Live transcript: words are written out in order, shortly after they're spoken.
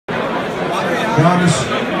Dames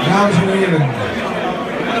en heren,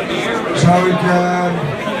 zou ik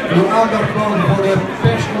uw aandacht mogen voor de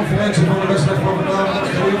persconferentie van de wedstrijd van vandaag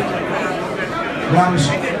alsjeblieft. Dames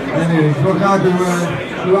en heren, ik wil graag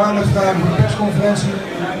uw aandacht vragen voor de persconferentie.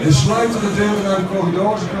 We sluiten de deuren naar de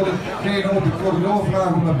corridors. Ik wil degene op de corridor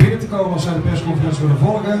vragen om naar binnen te komen als zij de persconferentie willen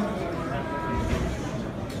volgen.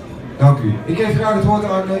 Dank u. Ik geef graag het woord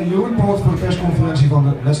aan Jeroen Poort voor de persconferentie van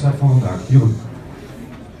de wedstrijd van vandaag. Jeroen.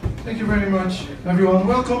 Thank you very much, everyone.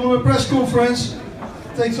 Welcome on the press conference.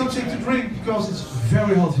 Take something to drink because it's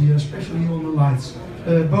very hot here, especially on the lights.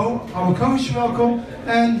 Bo, our coach, welcome,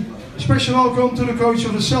 and special welcome to the coach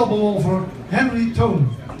of the Selber Wölfe, Henry Toon.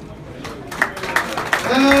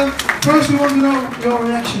 First, we want to know your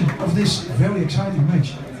reaction of this very exciting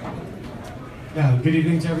match. Yeah, good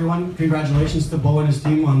evening to everyone. Congratulations to Bo and his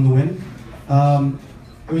team on the win.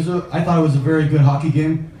 I thought it was a very good hockey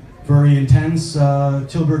game, very intense.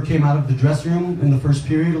 Tilburg came out of the dressing room in the first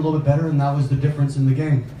period a little bit better, and that was the difference in the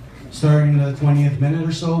game. Starting the 20th minute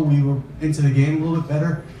or so, we were into the game a little bit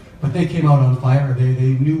better, but they came out on fire.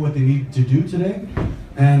 They knew what they needed to do today,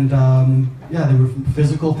 and yeah, they were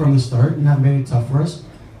physical from the start, and that made it tough for us.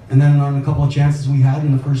 And then on a couple of chances we had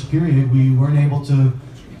in the first period, we weren't able to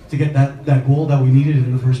get that goal that we needed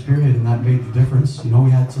in the first period, and that made the difference. You know,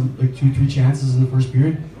 we had some like 2-3 chances in the first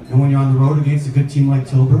period, and when you're on the road against a good team like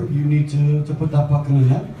Tilburg, you need to put that puck in the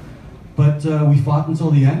net. But we fought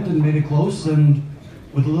until the end and made it close, and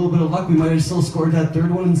with a little bit of luck, we might have still scored that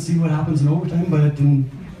third one and see what happens in overtime. But it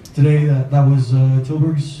didn't. Today, that was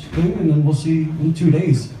Tilburg's thing, and then we'll see in 2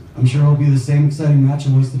 days. I'm sure it'll be the same exciting match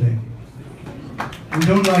it was today. We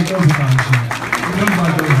don't like overtime, sir. We don't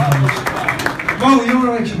like overtime. Well, your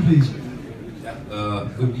reaction, please.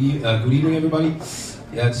 Good evening, everybody.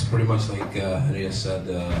 Yeah, it's pretty much like Henry said.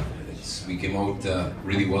 We came out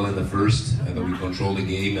really well in the first. I thought we controlled the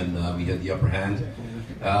game and we had the upper hand.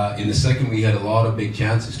 In the second, we had a lot of big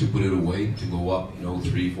chances to put it away, to go up,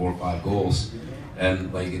 3, 4, 5 goals.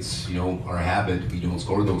 And like it's our habit, we don't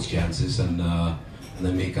score those chances and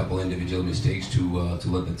then make a couple individual mistakes to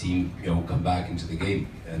let the team come back into the game.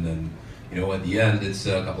 And then at the end, it's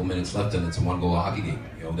a couple minutes left and it's a 1-goal hockey game.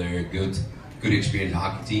 They're a good experienced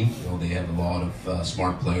hockey team. They have a lot of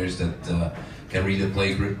smart players that can read the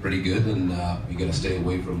play pretty good, and we got to stay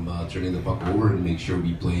away from turning the puck over and make sure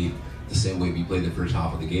we play the same way we played the first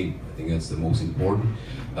half of the game. I think that's the most important.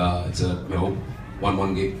 It's a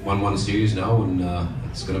 1-1 game, 1-1 series now, and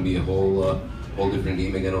it's going to be a whole different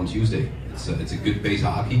game again on Tuesday. It's a good pace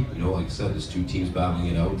hockey. Like I said, there's 2 teams battling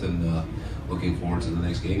it out, and looking forward to the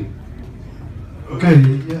next game. Okay,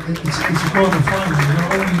 yeah, it's a quarter-final.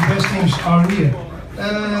 Only the best teams are here.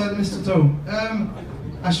 Mr. Toon,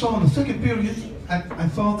 I saw in the second period, I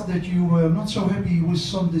thought that you were not so happy with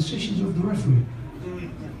some decisions of the referee.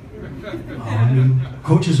 I mean,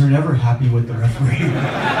 coaches are never happy with the referee.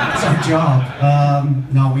 It's our job.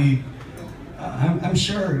 No, I'm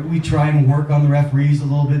sure we try and work on the referees a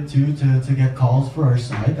little bit too to get calls for our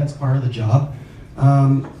side. That's part of the job.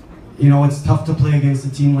 It's tough to play against a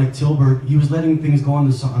team like Tilburg. He was letting things go on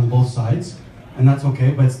both sides, and that's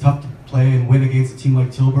okay, but it's tough to play and win against a team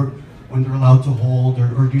like Tilburg when they're allowed to hold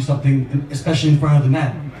or do something, especially in front of the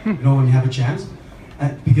net, when you have a chance.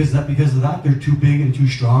 Because of that, they're too big and too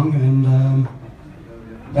strong, and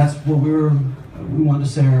that's what we want to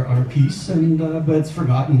say our piece, and but it's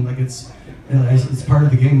forgotten. Like it's part of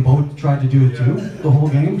the game. Both tried to do it too, the whole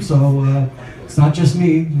game, so it's not just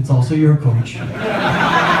me, it's also your coach.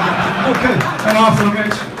 Okay, and after the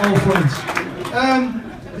match, all friends.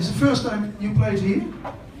 It's the first time you played here.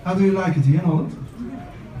 How do you like it here in Holland?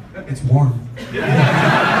 It's warm. Very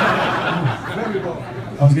well.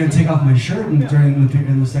 I was going to take off my shirt in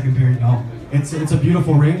the second period. No, it's a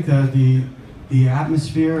beautiful rink. The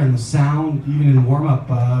atmosphere and the sound, even in warm-up,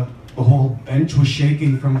 the whole bench was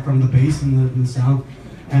shaking from the bass and the sound,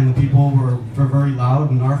 and the people were very loud,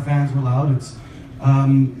 and our fans were loud. It's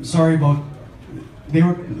sorry about.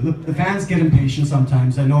 The fans get impatient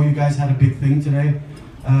sometimes. I know you guys had a big thing today,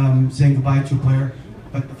 saying goodbye to a player,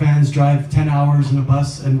 but the fans drive 10 hours in a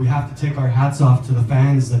bus, and we have to take our hats off to the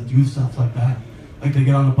fans that do stuff like that. Like they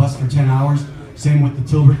get on a bus for 10 hours. Same with the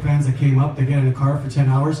Tilburg fans that came up. They get in a car for 10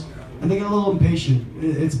 hours, and they get a little impatient.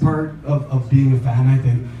 It's part of being a fan, I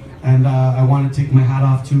think. And I want to take my hat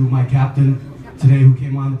off to my captain today, who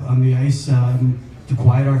came on the ice to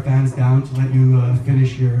quiet our fans down, to let you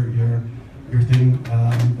finish your thing.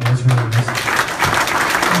 That was really nice.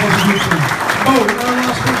 Oh,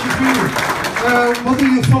 last question for you. What do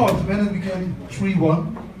you thought when it became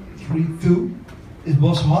 3-1, 3-2? It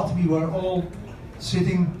was hot. We were all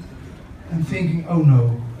sitting and thinking, oh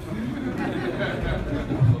no.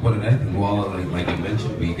 What did I think? Well, like I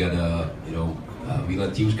mentioned, we got we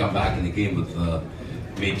let teams come back in the game with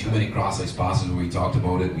made too many cross ice passes where we talked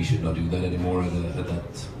about it. We should not do that anymore at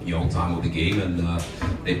that time of the game, and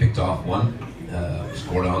they picked off one,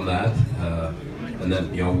 scored on that, and then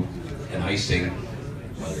an icing.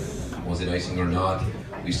 Was it icing or not?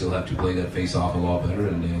 We still have to play that face off a lot better,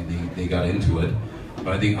 and they got into it.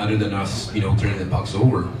 But I think other than us, turning the pucks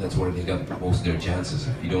over, that's where they got most of their chances.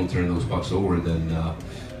 If you don't turn those pucks over, then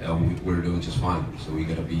we're doing just fine. So we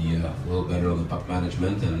got to be a little better on the puck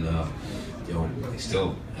management, and they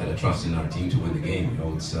still had a trust in our team to win the game.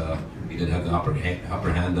 We did have the upper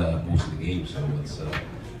hand most of the game, so it's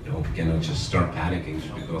we cannot just start panicking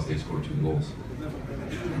just because they scored 2 goals.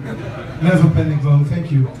 Never panic, Bo,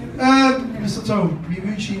 thank you. Mr. Toon, we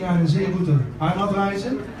wünschen Ihnen eine sehr gute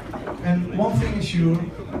Heimatreise. And one thing is sure,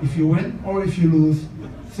 if you win or if you lose,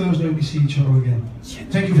 Thursday we see each other again.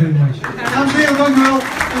 Thank you very much. Dames en heren, dank u wel.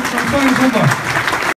 En een fijne zondag.